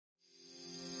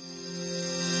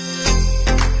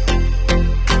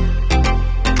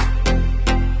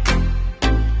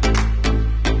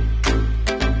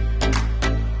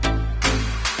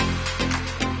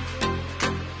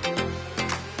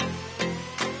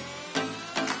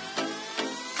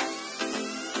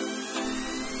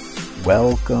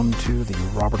Welcome to the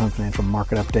Robert Hunt Financial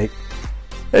Market Update.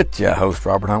 It's your host,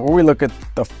 Robert Hunt, where we look at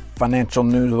the financial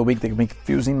news of the week that can be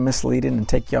confusing, misleading, and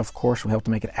take you off course. We help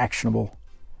to make it actionable,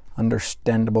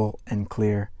 understandable, and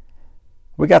clear.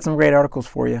 We got some great articles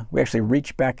for you. We actually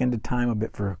reached back into time a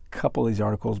bit for a couple of these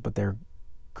articles, but they're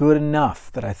good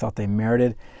enough that I thought they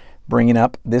merited bringing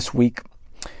up this week.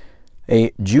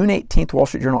 A June 18th Wall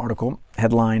Street Journal article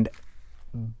headlined,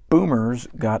 "Boomers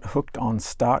got hooked on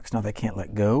stocks, now they can't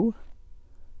let go,"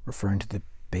 referring to the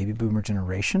baby boomer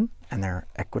generation and their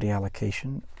equity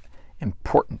allocation.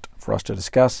 Important for us to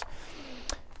discuss.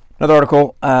 Another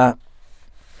article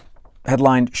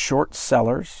headlined, "Short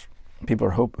sellers," people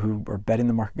who are betting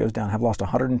the market goes down, have lost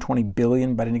 $120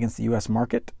 billion betting against the U.S.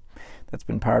 market. That's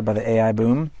been powered by the AI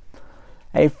boom.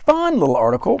 A fun little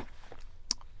article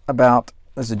about,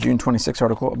 this is a June 26th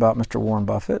article about Mr. Warren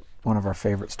Buffett, one of our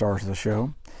favorite stars of the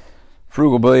show.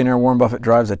 Frugal billionaire Warren Buffett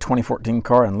drives a 2014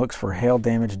 car and looks for hail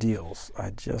damage deals.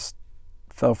 I just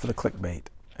fell for the clickbait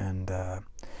and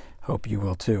hope you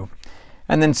will too.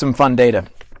 And then some fun data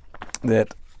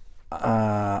that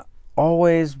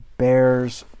always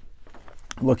bears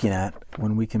looking at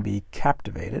when we can be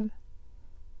captivated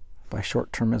by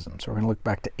short-termism. So we're going to look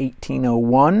back to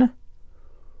 1801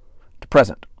 to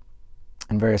present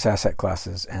in various asset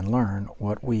classes and learn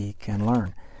what we can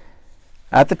learn.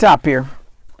 At the top here,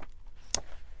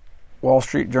 Wall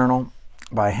Street Journal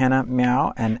by Hannah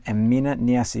Miao and Amina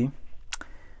Niasi.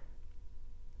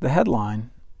 The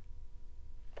headline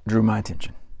drew my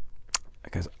attention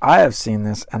because I have seen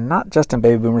this, and not just in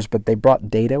baby boomers, but they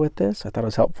brought data with this. I thought it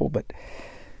was helpful, but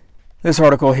this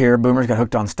article here, boomers got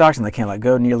hooked on stocks and they can't let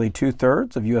go. Nearly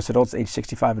 2/3 of U.S. adults age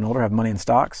 65 and older have money in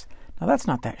stocks. Now, that's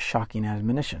not that shocking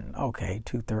admonition. Okay,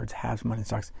 2/3 has money in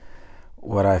stocks.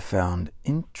 What I found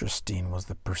interesting was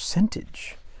the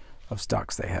percentage of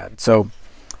stocks they had. So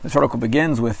this article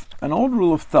begins with an old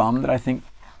rule of thumb that I think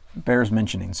bears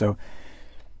mentioning. So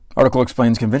article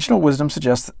explains, conventional wisdom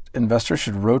suggests that investors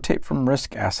should rotate from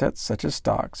risk assets such as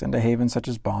stocks into havens such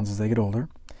as bonds as they get older.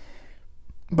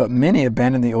 But many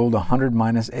abandon the old 100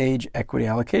 minus age equity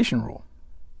allocation rule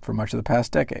for much of the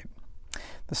past decade.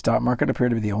 The stock market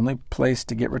appeared to be the only place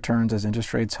to get returns as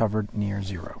interest rates hovered near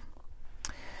zero.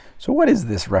 So what is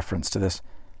this reference to this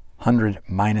 100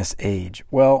 minus age?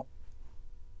 Well,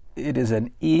 it is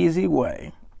an easy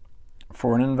way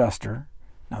for an investor.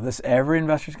 Now, every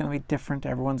investor is going to be different.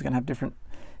 Everyone's going to have different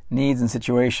needs and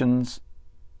situations.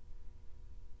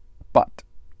 But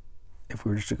if we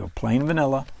were just to go plain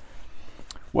vanilla,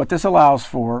 what this allows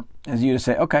for is you to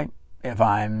say, okay, if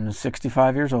I'm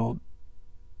 65 years old,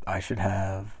 I should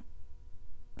have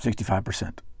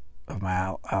 65% of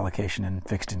my allocation in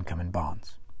fixed income and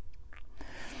bonds.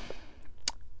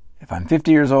 If I'm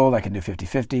 50 years old, I can do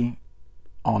 50-50.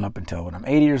 On up until when I'm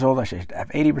 80 years old, I should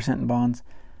have 80% in bonds.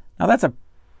 Now, that's a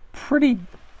pretty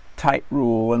tight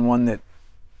rule, and one that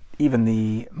even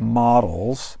the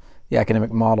models, the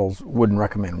academic models, wouldn't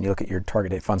recommend when you look at your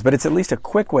target date funds. But it's at least a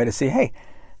quick way to see, hey,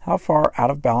 how far out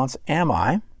of balance am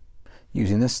I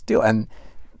using this deal? And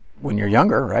when you're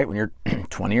younger, right, when you're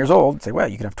 20 years old, say, well,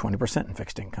 you can have 20% in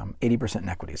fixed income, 80% in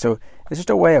equity. So it's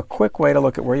just a quick way to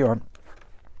look at where you are.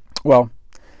 Well,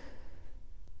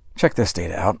 check this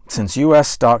data out. Since U.S.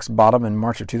 stocks bottomed in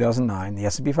March of 2009, the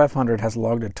S&P 500 has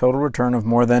logged a total return of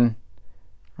more than,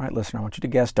 all right, listener, I want you to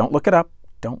guess. Don't look it up.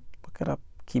 Don't look it up.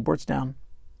 Keyboard's down.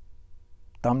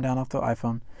 Thumb down off the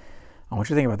iPhone. I want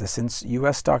you to think about this. Since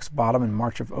U.S. stocks bottomed in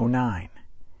March of 2009,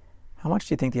 how much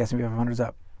do you think the S&P 500 is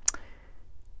up?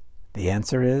 The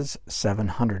answer is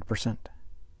 700%.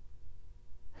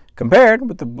 Compared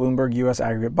with the Bloomberg U.S.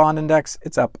 Aggregate Bond Index,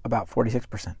 it's up about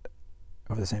 46%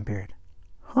 over the same period.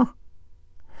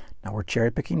 Now, we're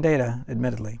cherry-picking data,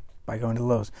 admittedly, by going to the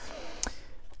lows.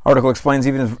 Article explains,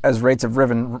 even as rates have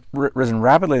risen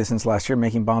rapidly since last year,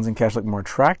 making bonds and cash look more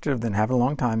attractive than have in a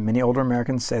long time, many older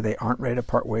Americans say they aren't ready to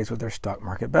part ways with their stock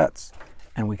market bets,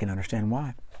 and we can understand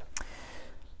why.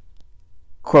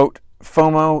 Quote,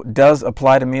 FOMO does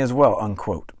apply to me as well,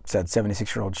 unquote, said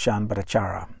 76-year-old Shan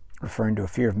Bhattacharya, referring to a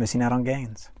fear of missing out on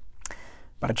gains.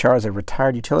 Bhattacharya is a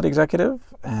retired utility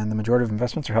executive, and the majority of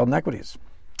investments are held in equities.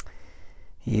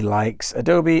 He likes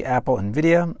Adobe, Apple,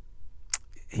 Nvidia.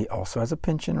 He also has a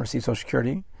pension, receives Social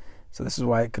Security, so this is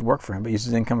why it could work for him, but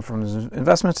uses income from his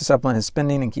investments to supplement his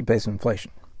spending and keep pace with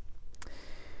inflation.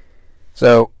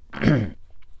 So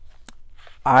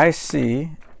I see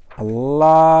a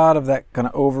lot of that kind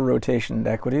of over-rotation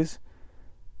into equities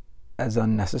as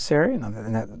unnecessary. Now,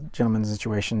 in that gentleman's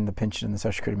situation, the pension and the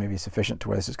Social Security may be sufficient to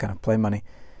where this is kind of play money.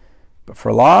 But for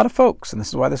a lot of folks, and this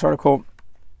is why this article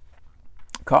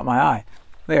caught my eye,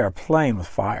 they are playing with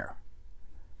fire.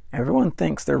 Everyone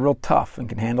thinks they're real tough and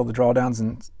can handle the drawdowns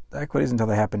in equities until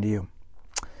they happen to you.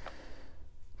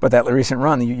 But that recent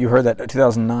run, you heard that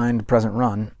 2009 to present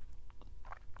run,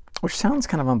 which sounds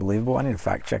kind of unbelievable. I need to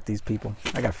fact check these people.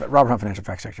 I got Robert Hunt Financial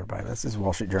Fact Check everybody. This is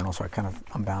Wall Street Journal, so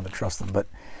I'm bound to trust them. But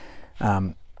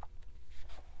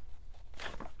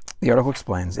the article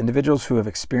explains individuals who have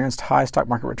experienced high stock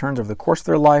market returns over the course of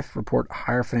their life report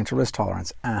higher financial risk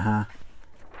tolerance, and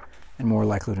more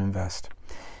likely to invest.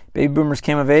 Baby boomers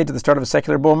came of age at the start of a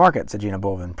secular bull market, said Gina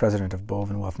Bolvin, president of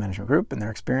Bolvin Wealth Management Group. In their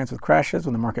experience with crashes,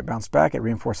 when the market bounced back, it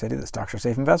reinforced the idea that stocks are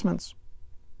safe investments.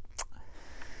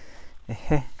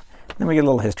 Then we get a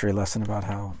little history lesson about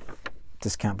how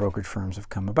discount brokerage firms have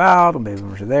come about when baby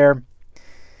boomers are there.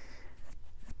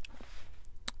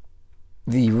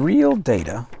 The real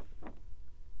data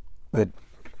that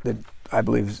I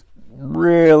believe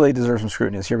really deserves some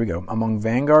scrutiny is, here we go. Among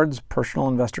Vanguard's personal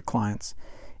investor clients,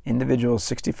 individuals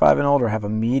 65 and older have a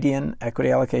median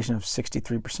equity allocation of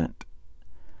 63%,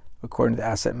 according to the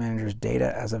asset manager's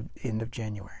data as of end of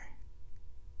January.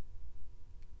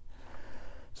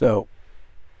 So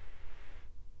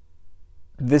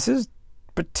this is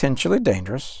potentially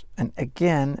dangerous. And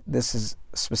again, this is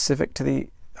specific to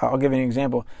I'll give you an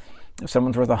example. If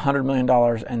someone's worth $100 million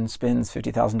and spends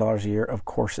 $50,000 a year, of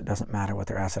course it doesn't matter what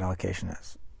their asset allocation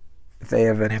is. If they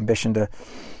have an ambition to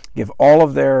give all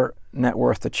of their net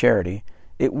worth to charity,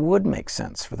 it would make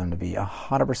sense for them to be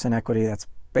 100% equity. That's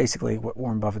basically what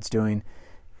Warren Buffett's doing.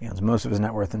 He owns most of his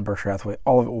net worth in Berkshire Hathaway.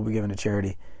 All of it will be given to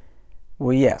charity.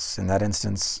 Well, yes, in that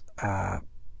instance,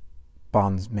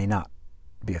 bonds may not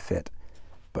be a fit.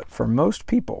 But for most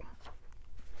people,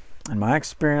 in my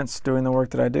experience doing the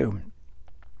work that I do,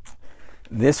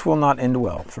 this will not end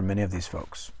well for many of these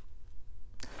folks.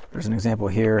 There's an example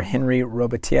here. Henry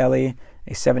Robitelli,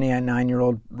 a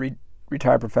 79-year-old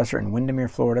retired professor in Windermere,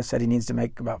 Florida, said he needs to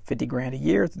make about $50,000 a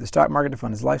year through the stock market to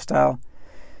fund his lifestyle.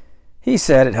 He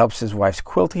said it helps his wife's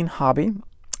quilting hobby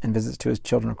and visits to his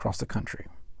children across the country.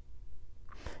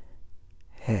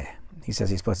 He says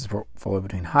he splits his portfolio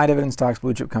between high dividend stocks,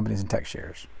 blue chip companies, and tech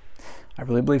shares. I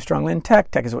really believe strongly in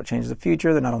tech. Tech is what changes the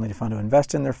future. They're not only fun to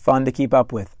invest in, they're fun to keep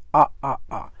up with. Did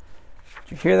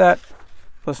you hear that,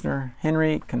 listener?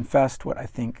 Henry confessed what I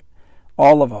think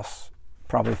all of us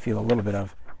probably feel a little bit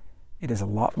of. It is a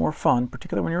lot more fun,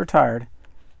 particularly when you're retired,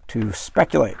 to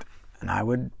speculate. And I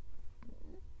would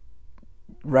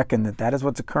reckon that is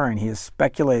what's occurring. He is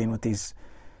speculating with these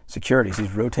securities.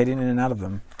 He's rotating in and out of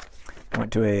them. I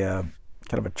went to a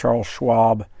kind of a Charles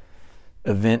Schwab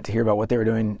event to hear about what they were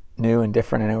doing new and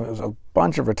different, and it was a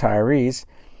bunch of retirees.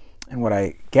 And what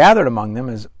I gathered among them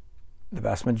is the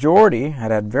vast majority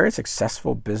had very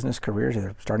successful business careers,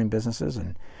 either starting businesses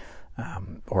and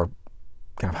or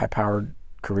kind of high-powered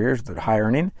careers that are high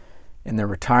earning. In their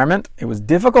retirement, it was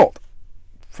difficult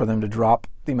for them to drop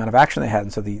the amount of action they had,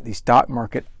 and so the stock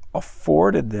market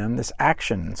afforded them this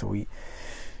action. And so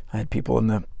I had people in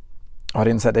the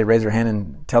audience that day raise their hand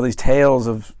and tell these tales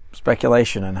of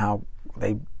speculation and how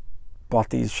they bought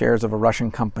these shares of a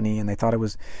Russian company and they thought it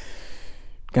was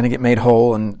going to get made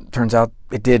whole, and turns out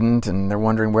it didn't, and they're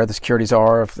wondering where the securities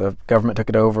are if the government took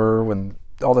it over, when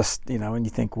all this, and you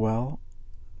think, well,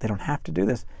 they don't have to do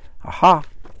this. Aha!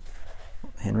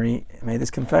 Henry made this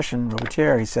confession,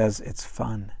 Robitaille. He says it's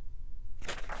fun.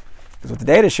 Because what the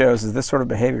data shows is this sort of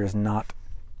behavior is not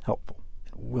helpful.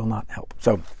 It will not help.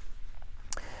 So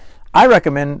I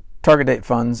recommend target date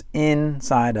funds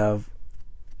inside of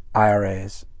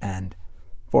IRAs and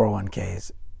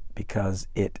 401ks because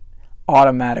it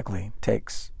automatically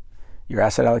takes your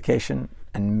asset allocation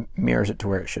and mirrors it to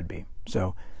where it should be.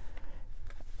 So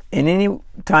in any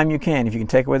time you can, if you can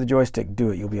take away the joystick, do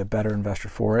it. You'll be a better investor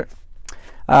for it.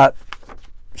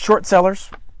 Short sellers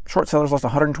lost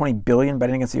 $120 billion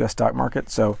betting against the U.S. stock market.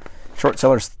 So short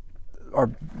sellers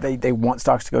they want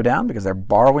stocks to go down because they're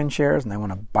borrowing shares and they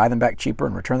want to buy them back cheaper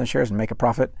and return the shares and make a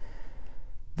profit.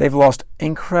 They've lost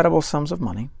incredible sums of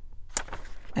money.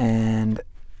 And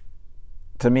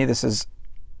to me, this is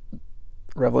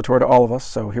revelatory to all of us.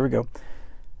 So here we go.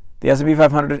 The S&P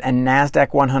 500 and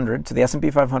NASDAQ 100. So the S&P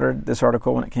 500, this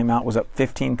article, when it came out, was up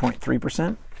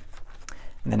 15.3%.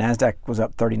 And the NASDAQ was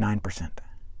up 39%.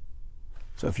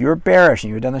 So if you're bearish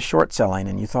and you've done the short selling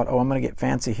and you thought, I'm going to get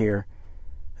fancy here,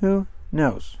 who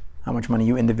knows how much money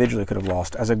you individually could have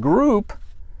lost. As a group,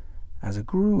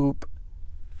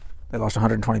 they lost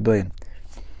 $120 billion.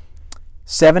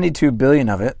 $72 billion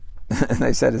of it,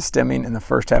 they said, is stemming in the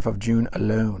first half of June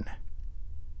alone.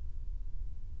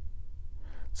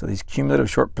 So these cumulative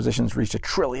short positions reached $1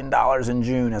 trillion in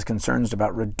June as concerns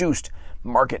about reduced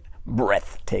market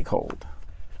breadth take hold.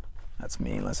 That's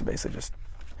meaningless. It basically just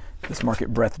this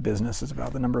market breadth business is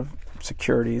about the number of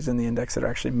securities in the index that are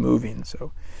actually moving.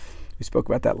 So we spoke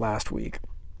about that last week.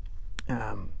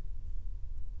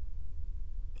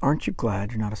 Aren't you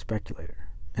glad you're not a speculator?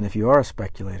 And if you are a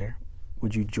speculator,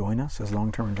 would you join us as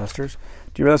long-term investors?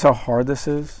 Do you realize how hard this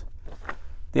is?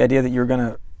 The idea that you're going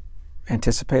to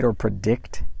anticipate or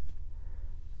predict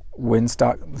when the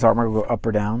stock market will go up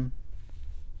or down.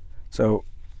 So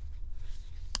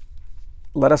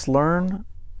let us learn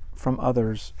from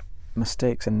others'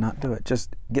 mistakes and not do it.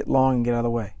 Just get long and get out of the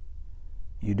way.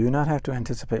 You do not have to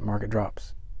anticipate market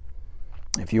drops.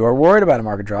 If you are worried about a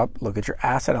market drop, look at your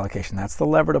asset allocation. That's the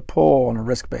lever to pull on a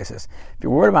risk basis. If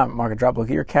you're worried about a market drop, look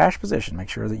at your cash position. Make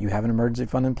sure that you have an emergency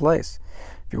fund in place.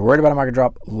 If you're worried about a market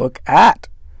drop, look at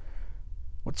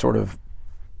what sort of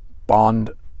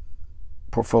bond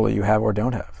portfolio you have or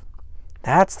don't have.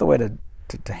 That's the way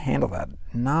to handle that,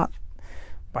 not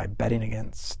by betting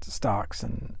against stocks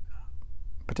and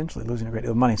potentially losing a great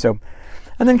deal of money. So,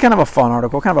 and then kind of a fun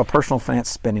article, kind of a personal finance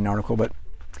spending article, but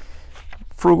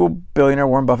frugal billionaire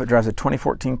Warren Buffett drives a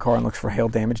 2014 car and looks for hail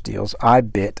damage deals. I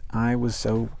was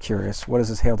so curious. What is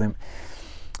this hail damage?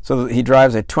 So he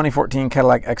drives a 2014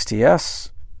 Cadillac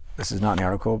XTS. This is not in the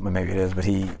article, but maybe it is. But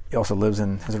he also lives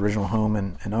in his original home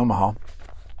in Omaha.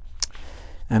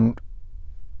 And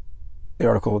the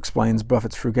article explains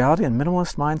Buffett's frugality and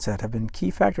minimalist mindset have been key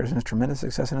factors in his tremendous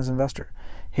success as an investor.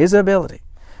 His ability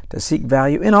to seek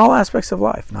value in all aspects of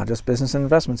life, not just business and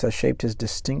investments, has shaped his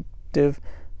distinctive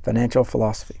financial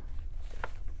philosophy.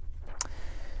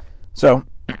 So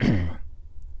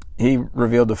he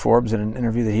revealed to Forbes in an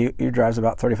interview that he drives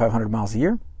about 3,500 miles a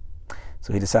year.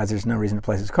 So he decides there's no reason to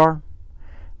place his car.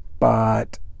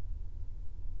 But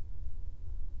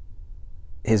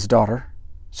his daughter,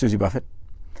 Susie Buffett,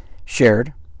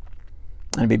 shared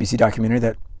in a BBC documentary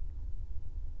that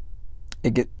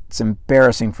it gets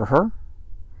embarrassing for her,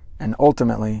 and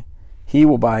ultimately he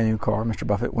will buy a new car, Mr.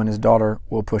 Buffett, when his daughter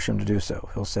will push him to do so.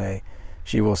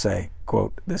 She will say,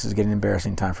 quote, "This is getting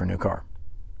embarrassing, time for a new car."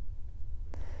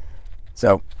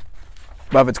 So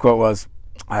Buffett's quote was,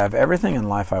 "I have everything in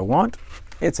life I want.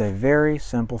 It's a very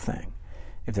simple thing.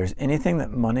 If there's anything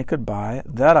that money could buy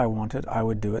that I wanted, I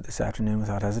would do it this afternoon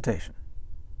without hesitation."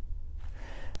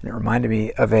 And it reminded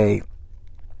me of a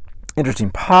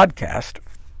interesting podcast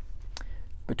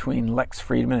between Lex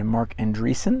Friedman and Mark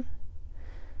Andreessen,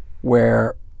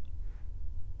 where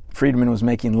Friedman was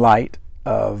making light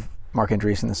of Mark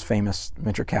Andreessen, this famous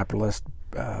venture capitalist,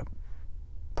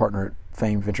 partner at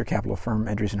famed venture capital firm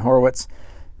Andreessen Horowitz,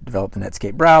 developed the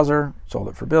Netscape browser, sold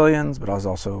it for billions, but has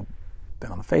also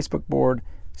been on the Facebook board.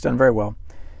 He's done very well.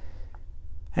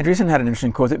 Andreessen had an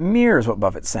interesting quote that mirrors what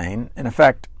Buffett's saying. In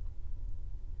effect,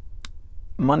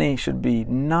 money should be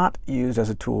not used as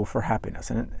a tool for happiness.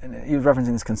 And he was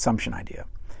referencing this consumption idea,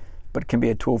 but it can be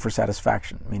a tool for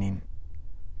satisfaction, meaning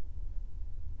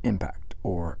impact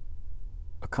or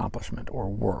accomplishment or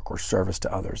work or service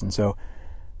to others. And so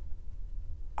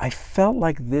I felt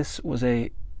like this was a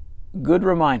good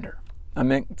reminder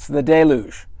amidst the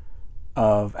deluge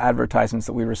of advertisements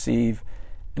that we receive,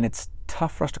 and it's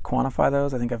tough for us to quantify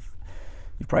those. I think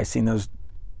you've probably seen those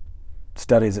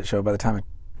studies that show by the time a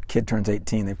kid turns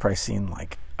 18, they've probably seen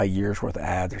like a year's worth of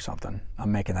ads or something.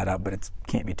 I'm making that up, but it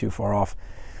can't be too far off.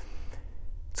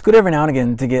 It's good every now and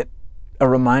again to get a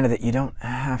reminder that you don't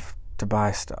have to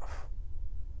buy stuff.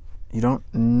 You don't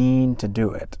need to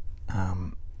do it.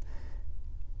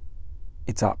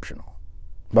 It's optional.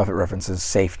 Buffett references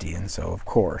safety, and so of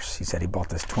course he said he bought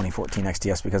this 2014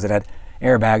 XTS because it had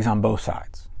airbags on both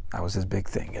sides. That was his big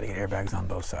thing, getting airbags on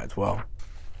both sides. Well,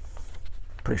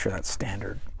 pretty sure that's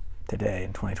standard today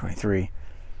in 2023.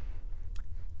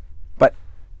 But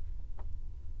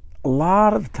a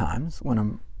lot of the times when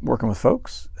I'm working with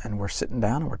folks and we're sitting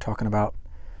down and we're talking about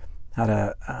how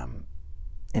to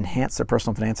enhance their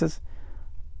personal finances,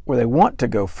 where they want to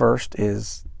go first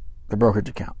is their brokerage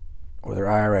account or their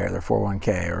IRA or their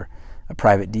 401k or a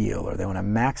private deal, or they want to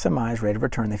maximize rate of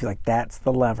return. They feel like that's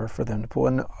the lever for them to pull.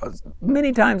 And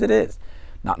many times it is.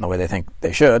 Not in the way they think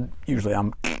they should. Usually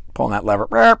I'm pulling that lever.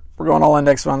 We're going all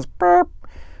index funds.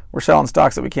 We're selling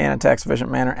stocks that we can in a tax-efficient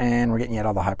manner, and we're getting you at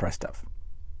all the high-price stuff.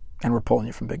 And we're pulling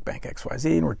you from Big Bank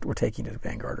XYZ, and we're taking you to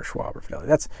Vanguard or Schwab or Fidelity.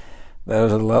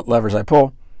 Those are the levers I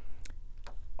pull.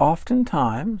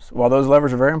 Oftentimes, while those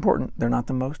levers are very important, they're not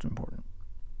the most important.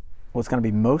 What's going to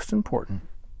be most important,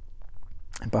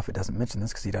 and Buffett doesn't mention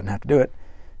this because he doesn't have to do it,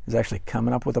 is actually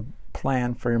coming up with a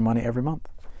plan for your money every month.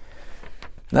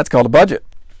 And that's called a budget.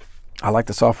 I like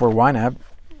the software YNAB,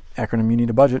 acronym you need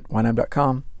a budget,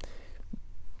 ynab.com.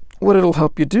 What it'll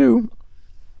help you do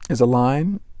is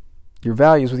align your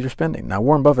values with your spending. Now,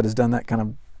 Warren Buffett has done that kind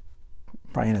of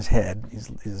probably in his head. He's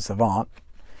a savant.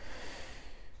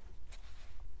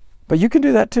 But you can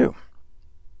do that too.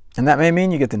 And that may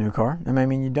mean you get the new car. That may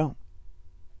mean you don't.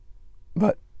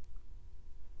 But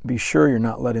be sure you're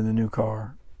not letting the new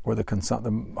car or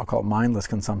I'll call it mindless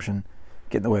consumption,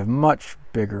 get in the way of much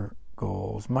bigger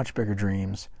goals, much bigger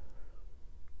dreams.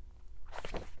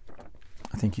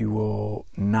 I think you will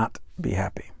not be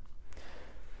happy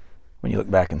when you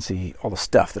look back and see all the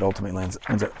stuff that ultimately winds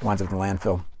up in the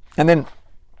landfill. And then,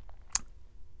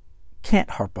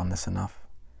 can't harp on this enough.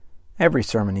 Every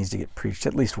sermon needs to get preached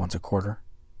at least once a quarter.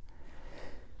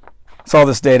 Saw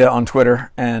this data on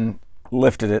Twitter and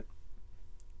lifted it.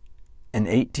 In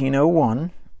 1801,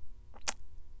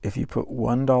 if you put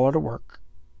 $1 to work,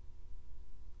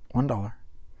 $1,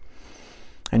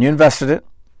 and you invested it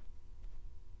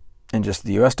in just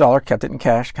the US dollar, kept it in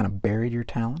cash, kind of buried your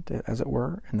talent, as it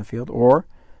were, in the field, or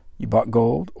you bought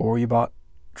gold, or you bought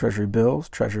treasury bills,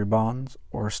 treasury bonds,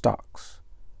 or stocks.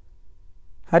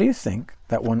 What do you think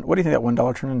that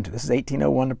 $1 turned into? This is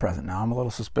 1801 to present. Now, I'm a little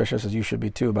suspicious, as you should be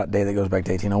too, about a day that goes back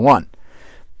to 1801.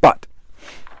 But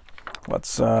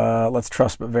let's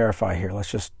trust but verify here.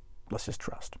 Let's just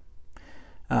trust.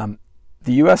 The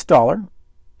U.S. dollar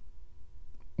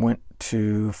went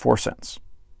to 4 cents.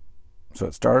 So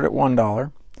it started at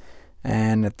 $1,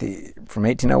 and from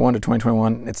 1801 to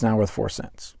 2021, it's now worth 4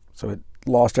 cents. So it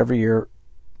lost every year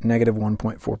negative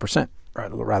 1.4%.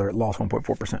 Rather, it lost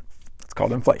 1.4%. It's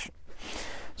called inflation.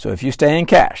 So if you stay in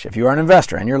cash, if you are an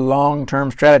investor and your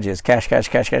long-term strategy is cash,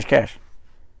 the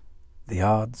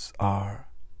odds are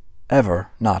ever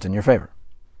not in your favor.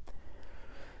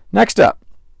 Next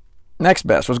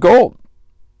best was gold.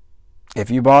 If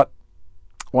you bought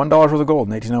 $1 worth of gold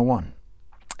in 1801,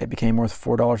 it became worth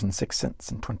 $4.06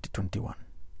 in 2021.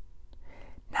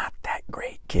 Not that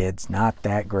great, kids. Not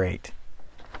that great.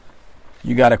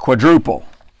 You got a quadruple.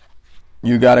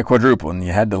 And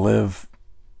you had to live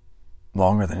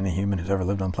longer than any human who's ever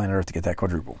lived on planet Earth to get that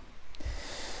quadruple.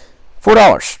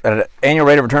 $4 at an annual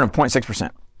rate of return of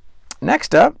 0.6%.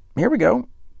 Next up, here we go.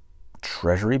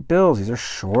 Treasury bills. These are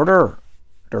shorter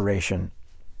duration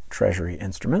treasury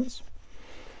instruments.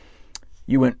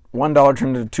 You went $1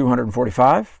 turned into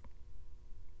 245.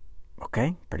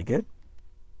 Okay, pretty good.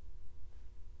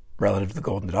 Relative to the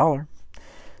gold and the dollar.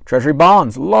 Treasury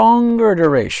bonds, longer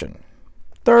duration.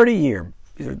 30-year.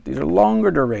 These are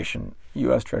longer duration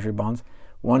U.S. Treasury bonds.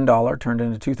 $1 turned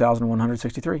into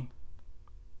 2,163.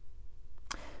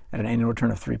 At an annual return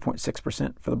of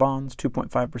 3.6% for the bonds,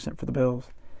 2.5% for the bills.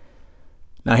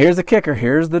 Now here's the kicker.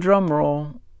 Here's the drum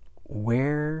roll.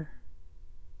 Where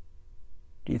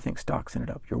do you think stocks ended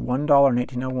up? Your $1 in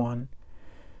 1801,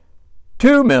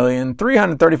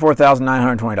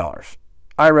 $2,334,920.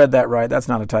 I read that right. That's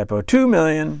not a typo.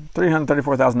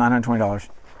 $2,334,920.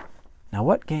 Now,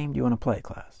 what game do you want to play,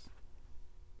 class?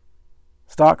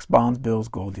 Stocks, bonds, bills,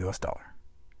 gold, U.S. dollar.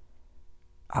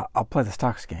 I'll play the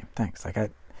stocks game. Thanks.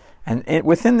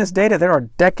 Within this data, there are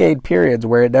decade periods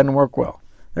where it doesn't work well.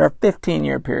 There are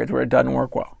 15-year periods where it doesn't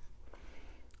work well.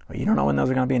 Well, you don't know when those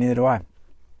are going to be, neither do I.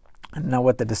 And now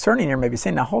what the discerning ear may be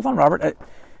saying, now hold on, Robert,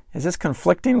 is this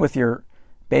conflicting with your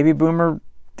baby boomer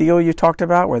deal you talked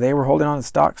about where they were holding on to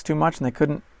stocks too much and they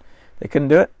couldn't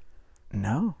do it?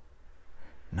 No.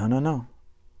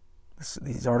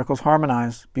 These articles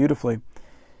harmonize beautifully.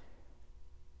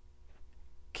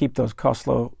 Keep those costs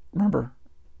low. Remember,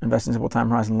 invest in simple time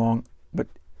horizon long. But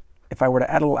if I were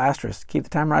to add a little asterisk, keep the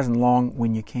time horizon long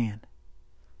when you can.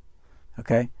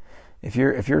 Okay? If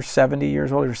you're 70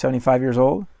 years old, you're 75 years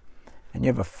old, and you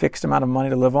have a fixed amount of money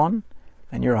to live on,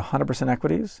 and you're 100%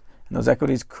 equities, and those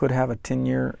equities could have a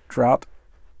 10-year drought,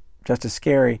 just as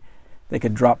scary, they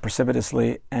could drop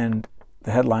precipitously, and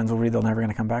the headlines will read they're never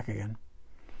going to come back again.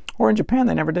 Or in Japan,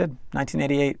 they never did.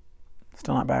 1988,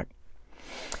 still not back.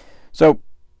 So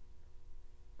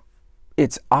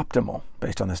it's optimal,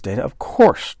 based on this data, of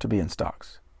course, to be in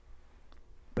stocks.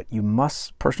 But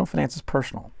personal finance is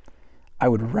personal. I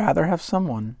would rather have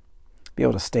someone be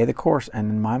able to stay the course,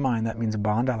 and in my mind, that means a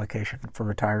bond allocation for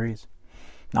retirees.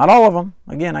 Not all of them.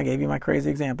 Again, I gave you my crazy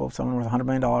example of someone worth $100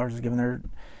 million is giving their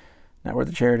net worth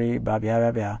to charity, blah, blah,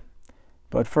 blah, blah.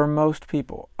 But for most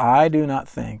people, I do not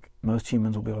think most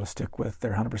humans will be able to stick with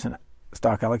their 100%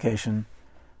 stock allocation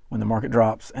when the market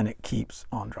drops and it keeps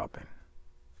on dropping.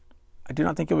 I do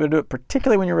not think you'll be able to do it,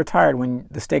 particularly when you're retired, when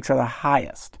the stakes are the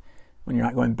highest, when you're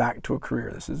not going back to a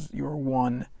career. This is your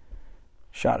one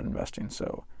shot at investing.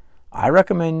 So I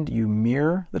recommend you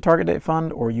mirror the target date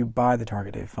fund, or you buy the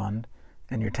target date fund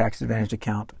and your tax advantaged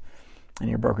account and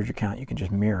your brokerage account. You can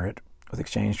just mirror it with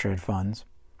exchange trade funds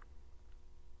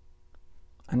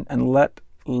and let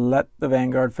let the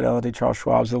Vanguard, Fidelity, Charles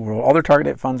Schwab's of the world, all their target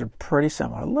date funds are pretty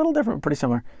similar, a little different, but pretty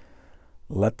similar.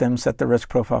 Let them set the risk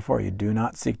profile for you. Do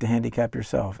not seek to handicap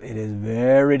yourself. It is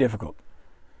very difficult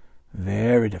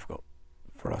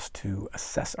for us to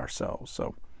assess ourselves.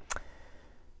 So,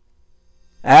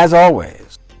 as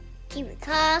always, keep your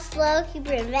costs low, keep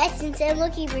your investing simple,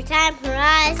 keep your time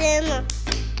horizon.